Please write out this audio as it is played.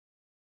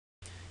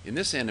In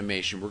this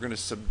animation, we're going to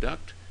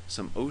subduct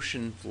some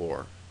ocean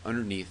floor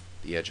underneath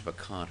the edge of a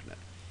continent.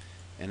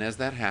 And as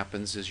that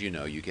happens, as you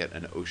know, you get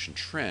an ocean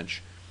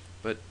trench,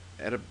 but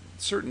at a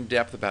certain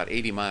depth, about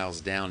 80 miles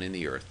down in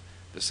the Earth,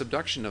 the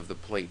subduction of the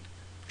plate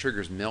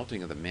triggers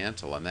melting of the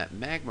mantle, and that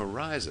magma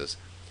rises,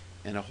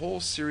 and a whole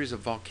series of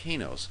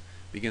volcanoes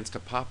begins to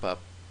pop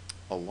up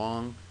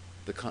along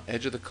the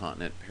edge of the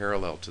continent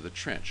parallel to the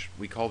trench.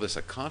 We call this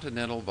a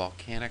continental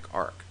volcanic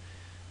arc.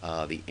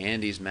 The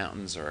Andes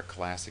Mountains are a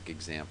classic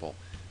example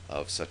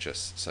of such a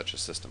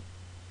system.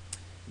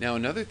 Now,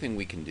 another thing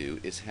we can do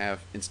is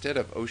have, instead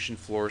of ocean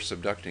floor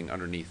subducting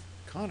underneath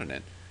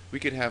continent, we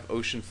could have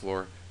ocean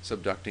floor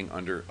subducting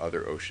under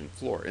other ocean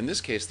floor. In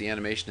this case, the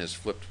animation is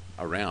flipped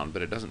around,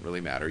 but it doesn't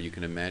really matter. You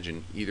can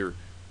imagine either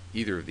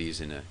of these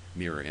in a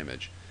mirror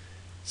image.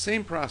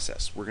 Same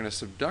process. We're going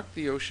to subduct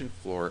the ocean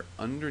floor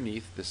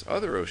underneath this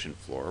other ocean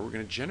floor. We're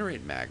going to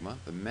generate magma.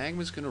 The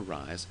magma is going to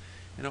rise,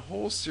 and a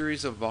whole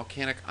series of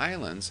volcanic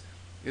islands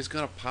is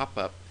going to pop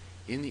up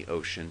in the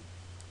ocean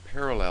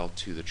parallel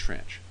to the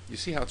trench. You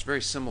see how it's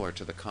very similar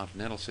to the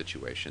continental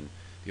situation.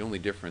 The only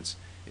difference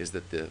is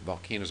that the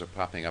volcanoes are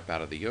popping up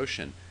out of the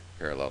ocean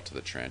parallel to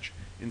the trench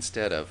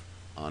instead of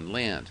on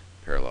land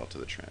parallel to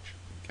the trench.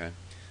 Okay,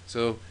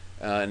 so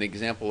an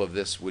example of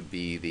this would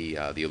be the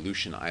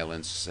Aleutian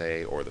Islands,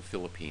 say, or the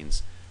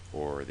Philippines,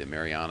 or the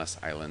Marianas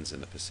Islands in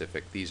the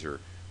Pacific. These are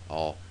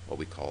all what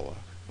we call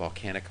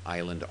volcanic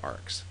island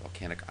arcs.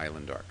 Volcanic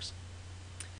island arcs.